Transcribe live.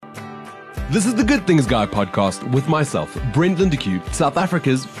This is the Good Things Guy podcast with myself, Brent Lindeque, South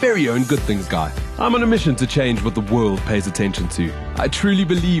Africa's very own Good Things Guy. I'm on a mission to change what the world pays attention to. I truly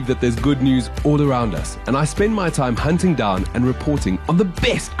believe that there's good news all around us, and I spend my time hunting down and reporting on the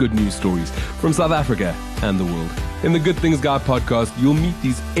best good news stories from South Africa and the world. In the Good Things Guy podcast, you'll meet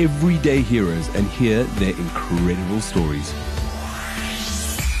these everyday heroes and hear their incredible stories.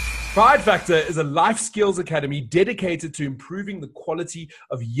 Pride Factor is a life skills academy dedicated to improving the quality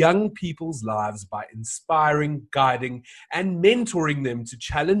of young people's lives by inspiring, guiding, and mentoring them to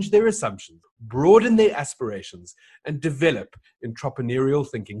challenge their assumptions, broaden their aspirations, and develop entrepreneurial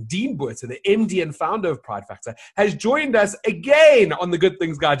thinking. Dean Buerter, the MD and founder of Pride Factor, has joined us again on the Good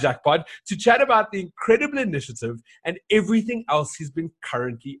Things Guy Jackpot to chat about the incredible initiative and everything else he's been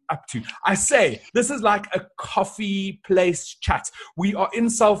currently up to. I say, this is like a coffee place chat. We are in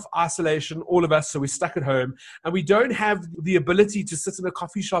self-isolation, all of us, so we're stuck at home, and we don't have the ability to sit in a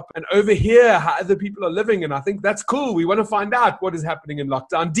coffee shop and overhear how other people are living, and I think that's cool. We want to find out what is happening in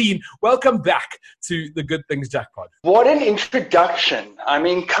lockdown. Dean, welcome back to the Good Things Jackpot. What an introduction. I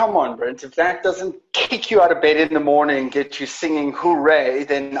mean, come on, Brent. If that doesn't kick you out of bed in the morning and get you singing hooray,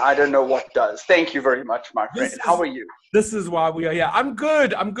 then I don't know what does. Thank you very much, my friend. How are you? This is why we are here. I'm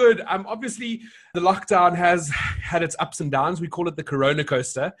good. Obviously, the lockdown has had its ups and downs. We call it the Corona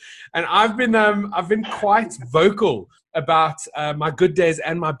coaster. And I've been quite vocal about my good days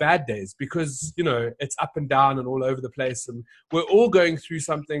and my bad days because, you know, it's up and down and all over the place. And we're all going through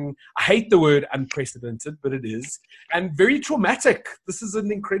something, I hate the word unprecedented, but it is, and very traumatic. This is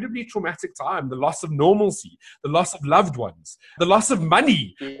an incredibly traumatic time. The loss of normalcy, the loss of loved ones, the loss of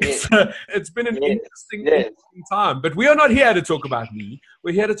money. Yes. It's been an interesting time. But we are not here to talk about me.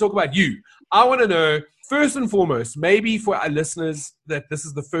 We're here to talk about you. I want to know, first and foremost, maybe for our listeners that this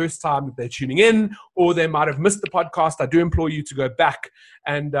is the first time that they're tuning in or they might have missed the podcast, I do implore you to go back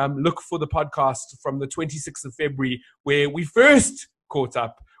and look for the podcast from the 26th of February where we first caught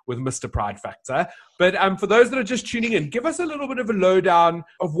up with Mr. Pride Factor. But for those that are just tuning in, give us a little bit of a lowdown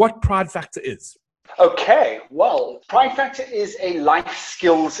of what Pride Factor is. Okay, well, Pride Factor is a life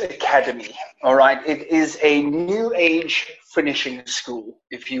skills academy, all right? It is a new age finishing school,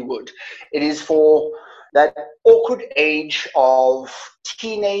 if you would. It is for that awkward age of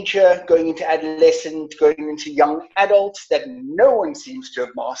teenager going into adolescent, going into young adults that no one seems to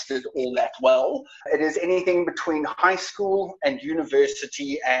have mastered all that well. It is anything between high school and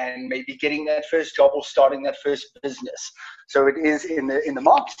university and maybe getting that first job or starting that first business. So it is in the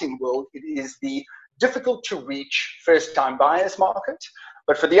marketing world, it is the difficult to reach first time buyers market.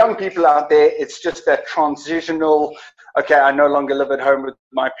 But for the young people out there, it's just that transitional, okay, I no longer live at home with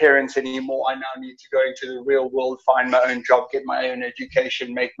my parents anymore. I now need to go into the real world, find my own job, get my own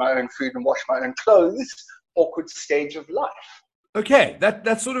education, make my own food and wash my own clothes. Awkward stage of life. Okay,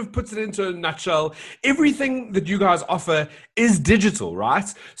 that sort of puts it into a nutshell. Everything that you guys offer is digital,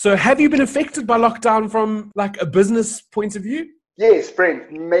 right? So have you been affected by lockdown from like a business point of view? Yes,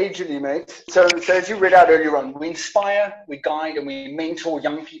 Brent, majorly, mate. So as you read out earlier on, we inspire, we guide, and we mentor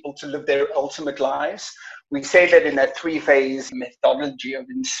young people to live their ultimate lives. We say that in that three-phase methodology of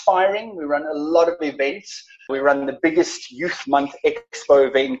inspiring. We run a lot of events. We run the biggest Youth Month Expo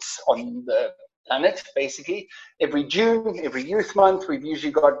events on the planet, basically. Every June, every Youth Month, we've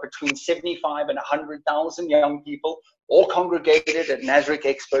usually got between 75 and 100,000 young people all congregated at Nasrec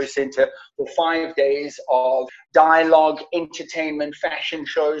Expo Center for 5 days of dialogue, entertainment, fashion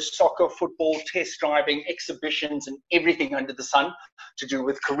shows, soccer, football, test driving, exhibitions, and everything under the sun to do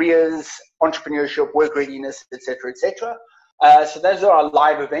with careers, entrepreneurship, work readiness, etc., etc. So those are our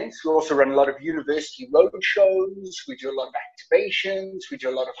live events. We also run a lot of university road shows. We do a lot of activations. We do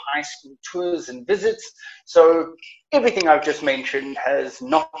a lot of high school tours and visits. So everything I've just mentioned has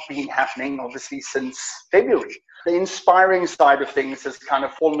not been happening, obviously, since February. The inspiring side of things has kind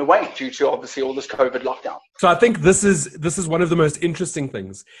of fallen away due to obviously all this COVID lockdown. So I think this is one of the most interesting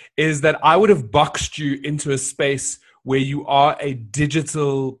things is that I would have boxed you into a space where you are a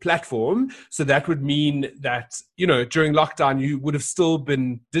digital platform. So that would mean that, you know, during lockdown, you would have still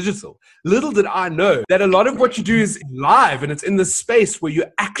been digital. Little did I know that a lot of what you do is live and it's in the space where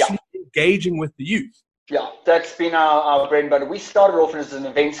you're actually engaging with the youth. Yeah, that's been our bread and butter. We started off as an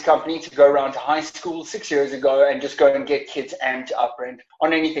events company to go around to high school 6 years ago and just go and get kids amped up, and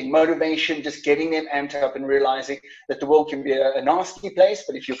on anything, motivation, just getting them amped up and realizing that the world can be a nasty place,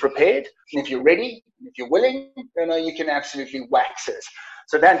 but if you're prepared and if you're ready, and if you're willing, you know, you can absolutely wax it.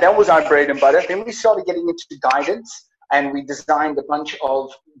 So that was our bread and butter. Then we started getting into guidance, and we designed a bunch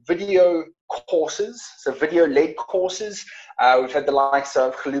of video courses, so video-led courses. We've had the likes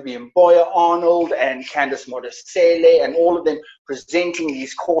of Kalubi and Boya Arnold and Candice Modesele, and all of them presenting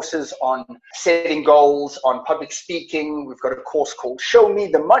these courses on setting goals, on public speaking. We've got a course called Show Me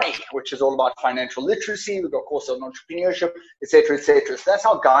the Money, which is all about financial literacy. We've got a course on entrepreneurship, etc., etc. So that's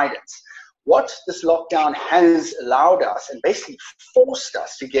our guidance. What this lockdown has allowed us and basically forced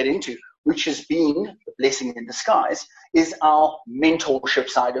us to get into, which has been a blessing in disguise, is our mentorship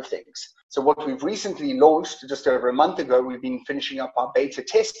side of things. So what we've recently launched just over a month ago, we've been finishing up our beta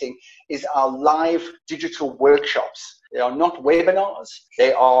testing, is our live digital workshops. They are not webinars.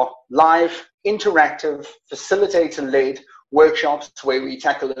 They are live, interactive, facilitator-led workshops where we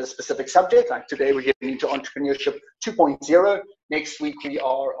tackle a specific subject. Like today, we're getting into entrepreneurship 2.0. Next week, we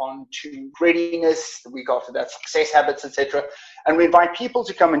are on to readiness. The week after that, success habits, etc. And we invite people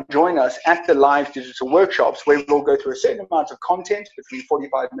to come and join us at the live digital workshops where we'll go through a certain amount of content between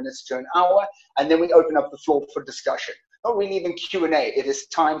 45 minutes to an hour. And then we open up the floor for discussion. Not really even Q&A. It is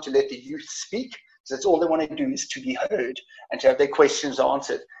time to let the youth speak. So that's all they want to do, is to be heard and to have their questions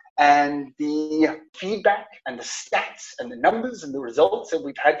answered. And the feedback and the stats and the numbers and the results that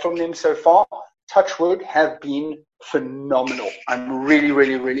we've had from them so far, touch wood, have been phenomenal. I'm really,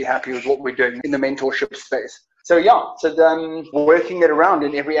 really, really happy with what we're doing in the mentorship space. So yeah, working it around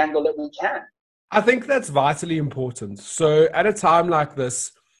in every angle that we can. I think that's vitally important. So at a time like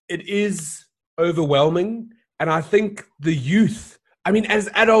this, it is overwhelming. And I think the youth, I mean, as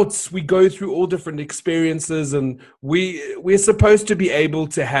adults, we go through all different experiences, and we're supposed to be able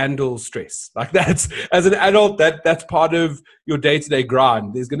to handle stress. Like that's, as an adult, that's part of your day-to-day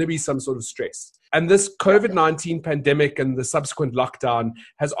grind. There's going to be some sort of stress. And this COVID-19 pandemic and the subsequent lockdown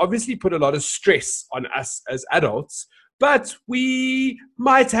has obviously put a lot of stress on us as adults, but we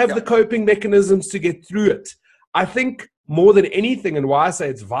might have the coping mechanisms to get through it. I think more than anything, and why I say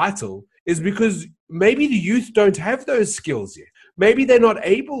it's vital, is because maybe the youth don't have those skills yet. Maybe they're not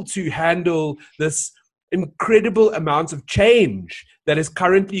able to handle this incredible amount of change that is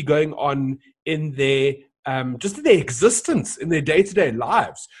currently going on in their just in their existence, in their day-to-day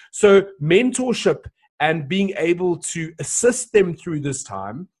lives. So mentorship and being able to assist them through this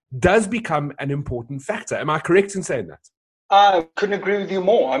time does become an important factor. Am I correct in saying that? I couldn't agree with you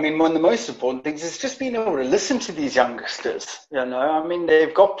more. I mean, one of the most important things is just being able to listen to these youngsters. You know, I mean,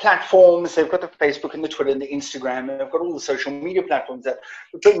 they've got platforms, they've got the Facebook and the Twitter and the Instagram, and they've got all the social media platforms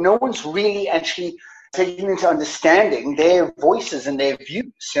but no one's really actually taking into understanding their voices and their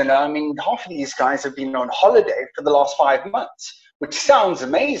views. You know, I mean, half of these guys have been on holiday for the last 5 months, which sounds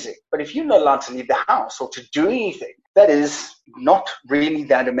amazing. But if you're not allowed to leave the house or to do anything, that is not really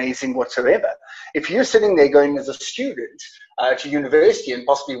that amazing whatsoever. If you're sitting there going as a student to university and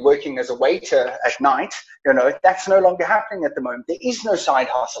possibly working as a waiter at night, you know, that's no longer happening at the moment. There is no side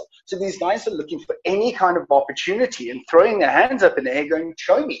hustle. So these guys are looking for any kind of opportunity and throwing their hands up in the air going,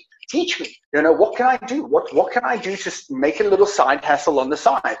 show me, teach me, you know, what can I do? What can I do to make a little side hustle on the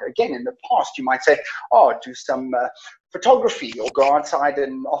side? Again, in the past, you might say, oh, do some photography, or go outside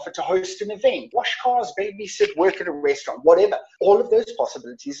and offer to host an event, wash cars, babysit, work at a restaurant, whatever. All of those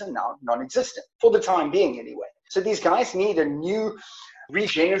possibilities are now non-existent, for the time being anyway. So these guys need a new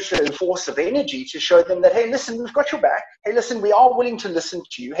regenerative force of energy to show them that, hey, listen, we've got your back. Hey, listen, we are willing to listen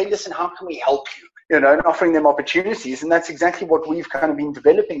to you. Hey, listen, how can we help you? You know, and offering them opportunities. And that's exactly what we've kind of been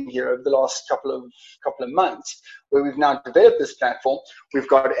developing here over the last couple of months, where we've now developed this platform. We've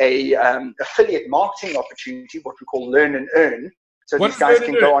got a affiliate marketing opportunity, what we call Learn and Earn. So these guys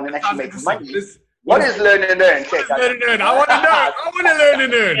can go on and actually make money. What is Learn and Earn? Learn and Earn. I want to know. I want to learn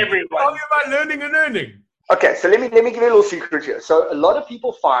and earn. Tell me about learning and earning. Okay, so let me give you a little secret here. So a lot of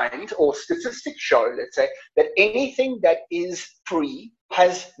people find, or statistics show, let's say, that anything that is free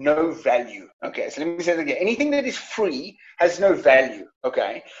has no value. Okay, so let me say that again. Anything that is free has no value.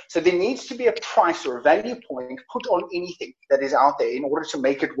 Okay, so there needs to be a price or a value point put on anything that is out there in order to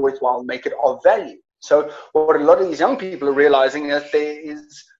make it worthwhile, make it of value. So what a lot of these young people are realizing is that there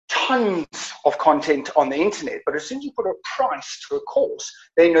is tons of content on the internet, but as soon as you put a price to a course,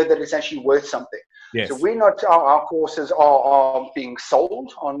 they know that it's actually worth something. Yes. So we're not, our courses are being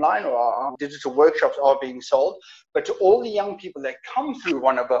sold online, or our digital workshops are being sold, but to all the young people that come through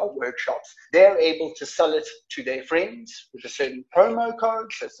one of our workshops, they're able to sell it to their friends with a certain promo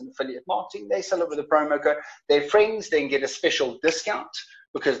code. So it's an affiliate marketing. They sell it with a promo code. Their friends then get a special discount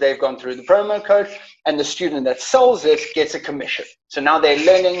because they've gone through the promo code, and the student that sells it gets a commission. So now they're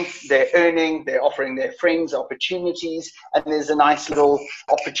learning, they're earning, they're offering their friends opportunities, and there's a nice little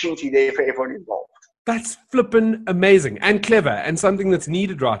opportunity there for everyone involved. That's flippin' amazing and clever, and something that's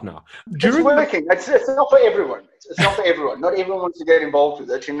needed right now. It's working. It's not for everyone. It's not for everyone. Not everyone wants to get involved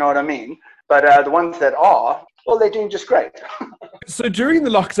with it, you know what I mean? But the ones that are, well, they're doing just great. So during the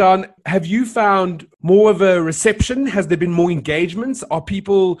lockdown, have you found more of a reception? Has there been more engagements? Are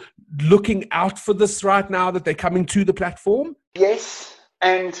people looking out for this right now that they're coming to the platform? Yes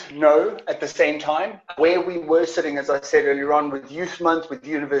and no at the same time. Where we were sitting, as I said earlier on, with Youth Month, with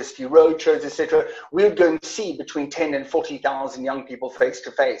university roadshows, etc., we would go and see between 10 and 40,000 young people face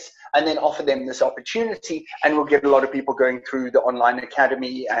to face, and then offer them this opportunity, and we'll get a lot of people going through the online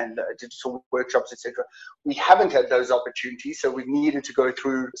academy and digital workshops, etc. We haven't had those opportunities, so we've needed to go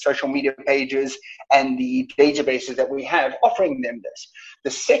through social media pages and the databases that we have, offering them this.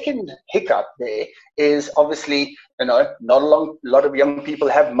 The second hiccup there is obviously, not a lot of young people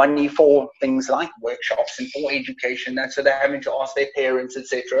have money for things like workshops and for education, and so they're having to ask their parents,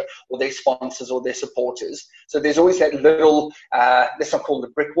 etc., or their sponsors or their supporters. So there's always that little, let's not call it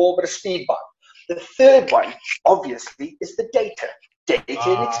a brick wall, but a speed bump. The third one, obviously, is the data.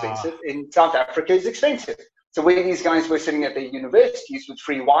 Data in South Africa is expensive. So where these guys were sitting at their universities with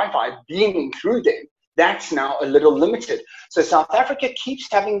free Wi-Fi beaming through them, that's now a little limited. So South Africa keeps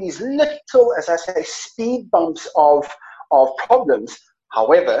having these little, as I say, speed bumps of problems.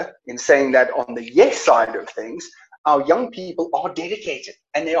 However, in saying that, on the yes side of things, our young people are dedicated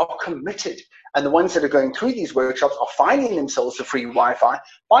and they are committed. And the ones that are going through these workshops are finding themselves a free Wi-Fi,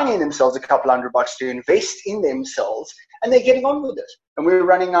 finding themselves a couple $100 to invest in themselves, and they're getting on with it. And we're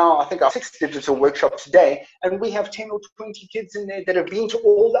running our 6th digital workshop today, and we have 10 or 20 kids in there that have been to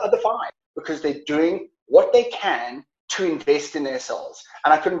all the other 5, because they're doing what they can to invest in themselves.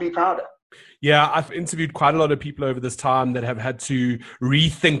 And I couldn't be prouder. Yeah, I've interviewed quite a lot of people over this time that have had to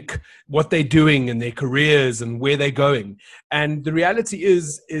rethink what they're doing in their careers and where they're going. And the reality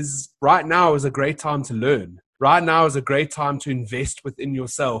is right now is a great time to learn. Right now is a great time to invest within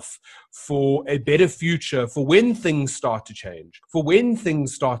yourself for a better future, for when things start to change, for when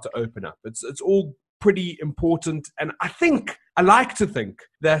things start to open up. It's all pretty important. And I like to think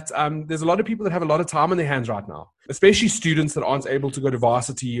that there's a lot of people that have a lot of time on their hands right now, especially students that aren't able to go to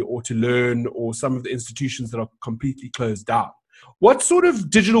varsity or to learn, or some of the institutions that are completely closed down. What sort of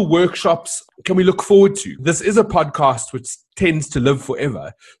digital workshops can we look forward to? This is a podcast which tends to live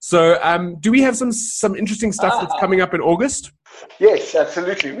forever. So do we have some interesting stuff that's coming up in August? Yes,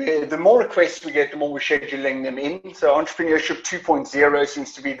 absolutely. The more requests we get, the more we're scheduling them in. So Entrepreneurship 2.0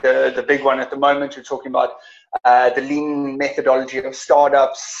 seems to be the big one at the moment. We're talking about the lean methodology of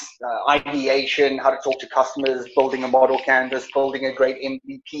startups, ideation, how to talk to customers, building a model canvas, building a great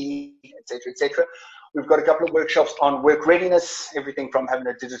MVP, etc., etc. We've got a couple of workshops on work readiness, everything from having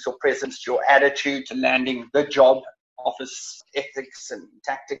a digital presence to your attitude to landing the job, office ethics and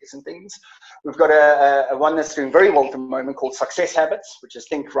tactics and things. We've got a one that's doing very well at the moment called Success Habits, which is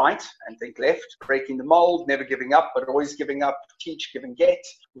think right and think left, breaking the mold, never giving up, but always giving up, teach, give and get.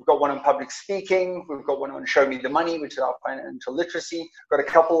 We've got one on public speaking. We've got one on Show Me the Money, which is our financial literacy. We've got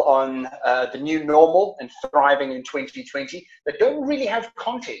a couple on the new normal and thriving in 2020 that don't really have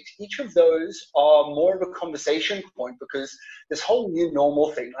content. Each of those are more of a conversation point, because this whole new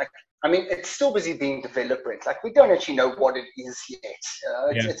normal thing, it's still busy being developed. Like, we don't actually know what it is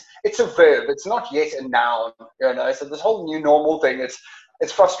yet. It's a verb. It's not yet a noun. So this whole new normal thing,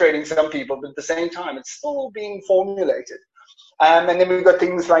 it's frustrating some people, but at the same time, it's still being formulated. And then we've got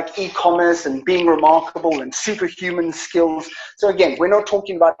things like e-commerce and being remarkable and superhuman skills. So again, we're not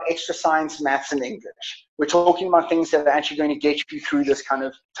talking about extra science, maths, and English. We're talking about things that are actually going to get you through this kind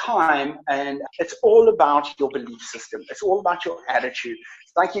of time. And it's all about your belief system. It's all about your attitude.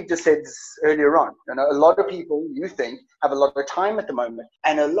 Like you just said earlier on, a lot of people, you think, have a lot of time at the moment.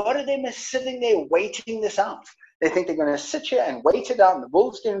 And a lot of them are sitting there waiting this out. They think they're going to sit here and wait it out, and the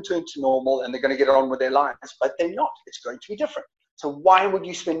world's going to turn to normal, and they're going to get on with their lives. But they're not. It's going to be different. So why would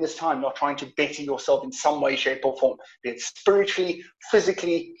you spend this time not trying to better yourself in some way, shape, or form? Be it spiritually,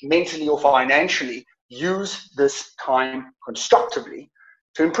 physically, mentally, or financially. Use this time constructively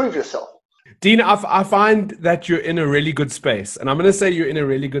to improve yourself. Dean, I find that you're in a really good space, and I'm going to say you're in a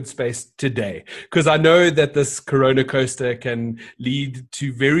really good space today, because I know that this Corona coaster can lead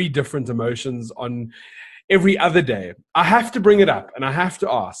to very different emotions on every other day. I have to bring it up, and I have to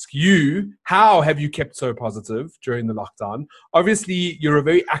ask you, how have you kept so positive during the lockdown? Obviously, you're a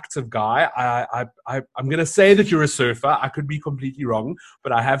very active guy. I'm going to say that you're a surfer. I could be completely wrong,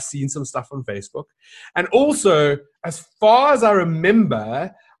 but I have seen some stuff on Facebook. And also, as far as I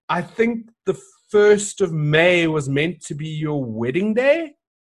remember, I think the 1st of May was meant to be your wedding day.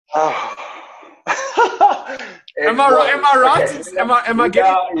 Oh. Am I right?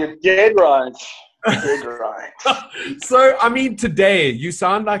 Okay. You're dead right. Dead right. So, I mean, today you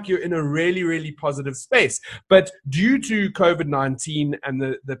sound like you're in a really, really positive space. But due to COVID-19 and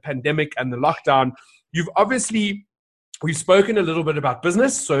the pandemic and the lockdown, we've spoken a little bit about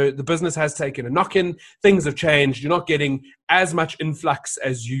business. So the business has taken a knock-in. Things have changed. You're not getting as much influx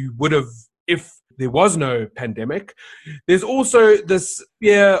as you would have if there was no pandemic. There's also this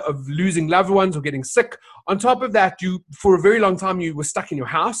fear of losing loved ones or getting sick. On top of that, for a very long time, you were stuck in your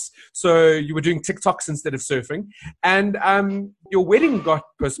house. So you were doing TikToks instead of surfing. And your wedding got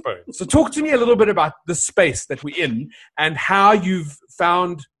postponed. So talk to me a little bit about the space that we're in and how you've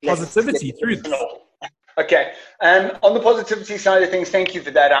found positivity through this. Okay. On the positivity side of things, thank you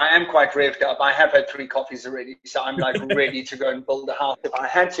for that. I am quite revved up. I have had 3 coffees already, so I'm like ready to go and build a house if I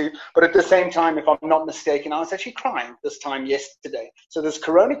had to. But at the same time, if I'm not mistaken, I was actually crying this time yesterday. So this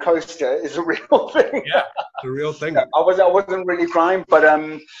Corona coaster is a real thing. Yeah, it's a real thing. I wasn't really crying, but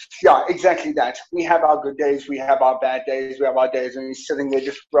yeah, exactly that. We have our good days, we have our bad days, we have our days when you're sitting there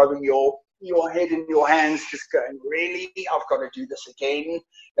just rubbing your head in your hands, just going, really? I've got to do this again.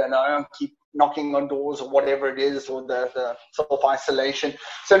 You know, keep knocking on doors or whatever it is, or the self-isolation.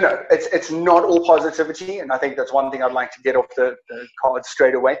 So no, it's not all positivity, and I think that's one thing I'd like to get off the card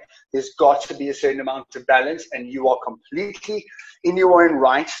straight away. There's got to be a certain amount of balance, and you are completely in your own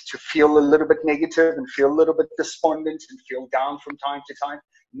right to feel a little bit negative and feel a little bit despondent and feel down from time to time.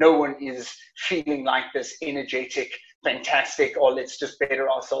 No one is feeling like this energetic, fantastic, or let's just better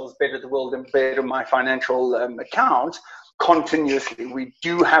ourselves, better the world, and better my financial account continuously. We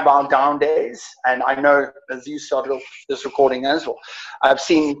do have our down days, and I know as you started off this recording as well, I've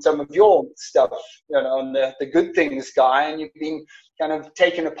seen some of your stuff, you know, on the good things guy, and you've been kind of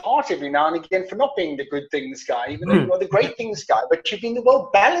taken apart every now and again for not being the good things guy, even though you are the great things guy, but you've been the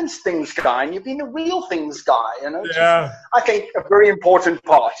well-balanced things guy, and you've been the real things guy, you know. Yeah. I think a very important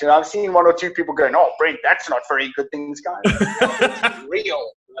part. You know, I've seen 1 or 2 people going, "Oh, Brent, that's not very good things guy."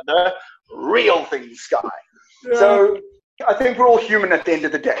 the real things guy. Yeah. So I think we're all human at the end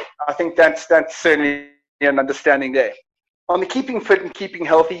of the day. I think that's certainly an understanding there. On the keeping fit and keeping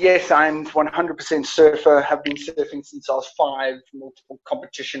healthy, yes, I'm 100% surfer. Have been surfing since I was 5. Multiple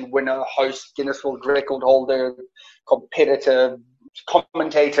competition winner, host, Guinness World Record holder, competitor,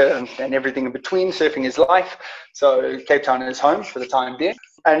 commentator, and everything in between. Surfing is life. So Cape Town is home for the time being.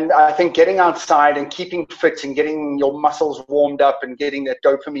 And I think getting outside and keeping fit and getting your muscles warmed up and getting that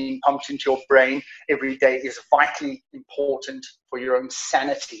dopamine pumped into your brain every day is vitally important for your own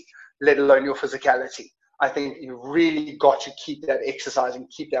sanity, let alone your physicality. I think you really got to keep that exercise and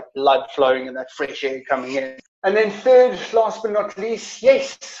keep that blood flowing and that fresh air coming in. And then third, last but not least,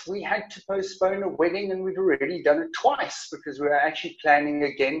 yes, we had to postpone a wedding, and we've already done it twice because we're actually planning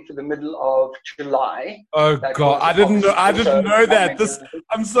again for the middle of July. Oh God, I didn't know that.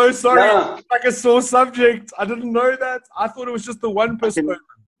 I'm so sorry. Yeah. It's like a sore subject. I didn't know that. I thought it was just the one postponement.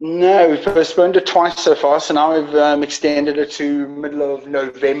 No, we've postponed it twice so far, so now we've extended it to middle of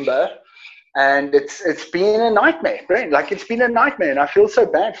November. And it's been a nightmare, right? Like, it's been a nightmare, and I feel so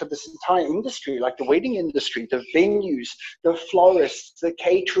bad for this entire industry, like the wedding industry, the venues, the florists, the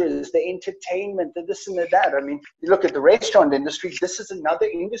caterers, the entertainment, the this and the that. I mean, you look at the restaurant industry, this is another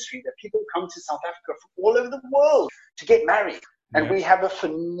industry that people come to South Africa from all over the world to get married. And we have a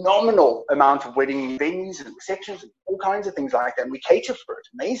phenomenal amount of wedding venues and receptions and all kinds of things like that. And we cater for it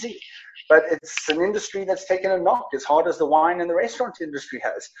amazingly. But it's an industry that's taken a knock as hard as the wine and the restaurant industry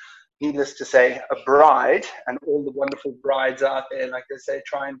has. Needless to say, a bride, and all the wonderful brides out there, like they say,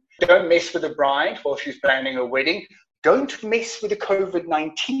 don't mess with a bride while she's planning a wedding. Don't mess with a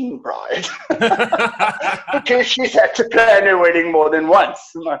COVID-19 bride. Because she's had to plan her wedding more than once.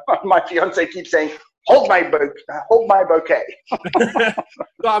 My fiance keeps saying, hold my bouquet.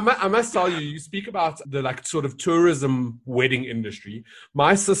 So I must tell you, you speak about the like sort of tourism wedding industry.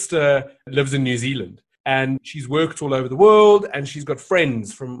 My sister lives in New Zealand. And she's worked all over the world, and she's got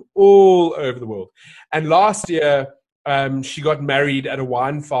friends from all over the world. And last year, she got married at a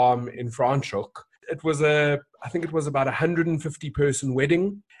wine farm in Franschhoek. I think it was about 150-person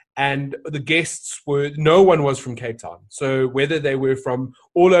wedding. And the guests no one was from Cape Town. So whether they were from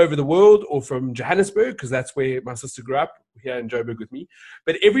all over the world or from Johannesburg, because that's where my sister grew up, here in Joburg with me,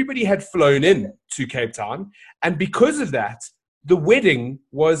 but everybody had flown in to Cape Town. And because of that, the wedding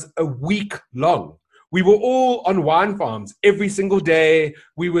was a week long. We were all on wine farms every single day.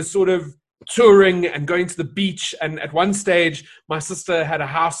 We were sort of touring and going to the beach. And at one stage, my sister had a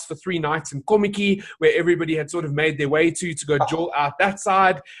house for 3 nights in Kommetjie, where everybody had sort of made their way to go jol out that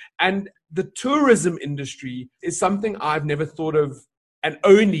side. And the tourism industry is something I've never thought of and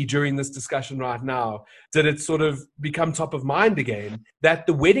only during this discussion right now did it sort of become top of mind again, that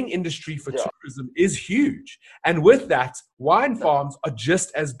the wedding industry for tourism is huge. And with that, wine farms are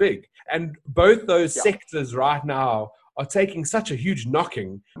just as big. And both those sectors right now are taking such a huge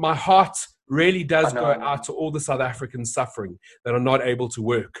knocking. My heart really does go out to all the South Africans suffering that are not able to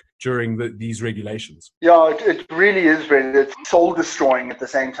work during these regulations. Yeah, it really is, Brent. It's soul destroying at the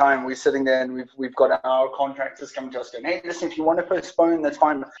same time. We're sitting there and we've got our contractors coming to us going, hey, listen, if you want to postpone, that's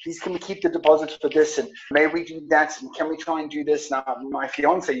fine. Please, can we keep the deposit for this? And may we do that? And can we try and do this? Now, my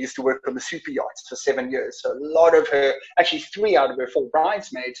fiance used to work on the super yachts for 7 years. So a lot of her, actually 3 out of her 4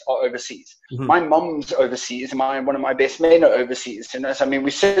 bridesmaids are overseas. Mm-hmm. My mum's overseas. One of my best men are overseas. So I mean, we're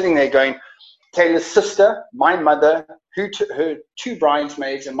sitting there going, Taylor's sister, my mother, her 2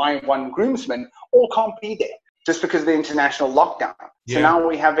 bridesmaids, and my 1 groomsman all can't be there just because of the international lockdown. Yeah. So now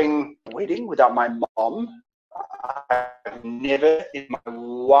we're having a wedding without my mom. I've never in my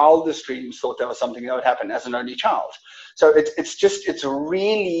wildest dreams thought there was something that would happen as an only child. So it's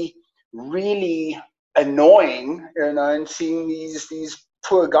really, really annoying, and seeing these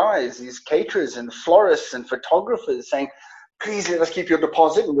poor guys, these caterers and florists and photographers saying, please let us keep your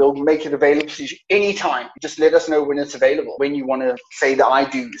deposit and we'll make it available to you anytime. Just let us know when it's available, when you want to say the I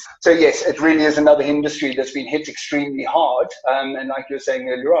do's. So yes, it really is another industry that's been hit extremely hard. And like you were saying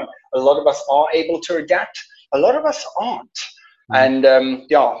earlier on, a lot of us are able to adapt. A lot of us aren't. And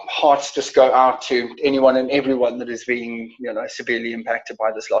hearts just go out to anyone and everyone that is being, severely impacted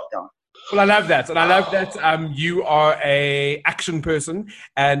by this lockdown. Well, I love that. And I love that you are a action person.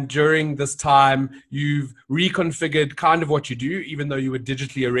 And during this time, you've reconfigured kind of what you do. Even though you were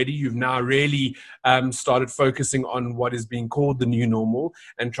digitally already, you've now really started focusing on what is being called the new normal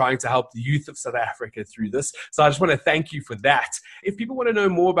and trying to help the youth of South Africa through this. So I just want to thank you for that. If people want to know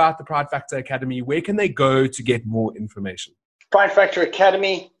more about the Pride Factor Academy, where can they go to get more information?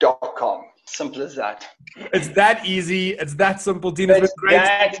 PrideFactorAcademy.com. Simple as that. It's that easy. It's that simple. Dean, it's great.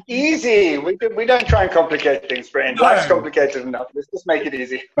 That easy. We don't try and complicate things, Brent. No. Life's complicated enough. Let's just make it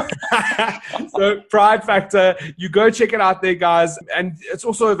easy. So Pride Factor, you go check it out there, guys. And it's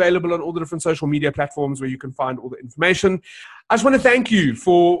also available on all the different social media platforms where you can find all the information. I just want to thank you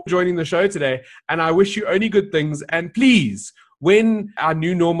for joining the show today. And I wish you only good things. And please, when our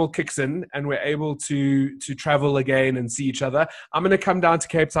new normal kicks in and we're able to travel again and see each other, I'm going to come down to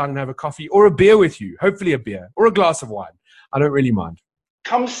Cape Town and have a coffee or a beer with you, hopefully a beer or a glass of wine. I don't really mind.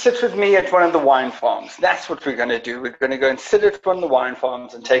 Come sit with me at one of the wine farms. That's what we're going to do. We're going to go and sit at one of the wine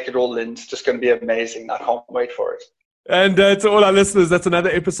farms and take it all in. It's just going to be amazing. I can't wait for it. And to all our listeners, that's another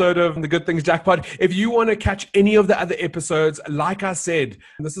episode of the Good Things Jackpot. If you want to catch any of the other episodes, like I said,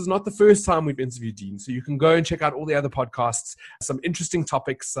 this is not the first time we've interviewed Dean, so you can go and check out all the other podcasts, some interesting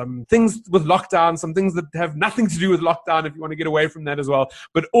topics, some things with lockdown, some things that have nothing to do with lockdown if you want to get away from that as well.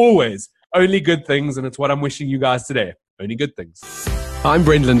 But always, only good things, and it's what I'm wishing you guys today. Only good things. I'm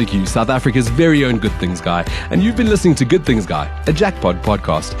Brent Lindeque, South Africa's very own Good Things Guy, and you've been listening to Good Things Guy, a Jackpot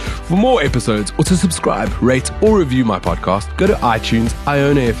podcast. For more episodes or to subscribe, rate, or review my podcast, go to iTunes,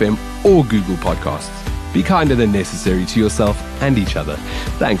 Iona FM, or Google Podcasts. Be kinder than necessary to yourself and each other.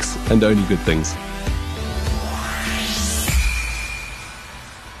 Thanks, and only good things.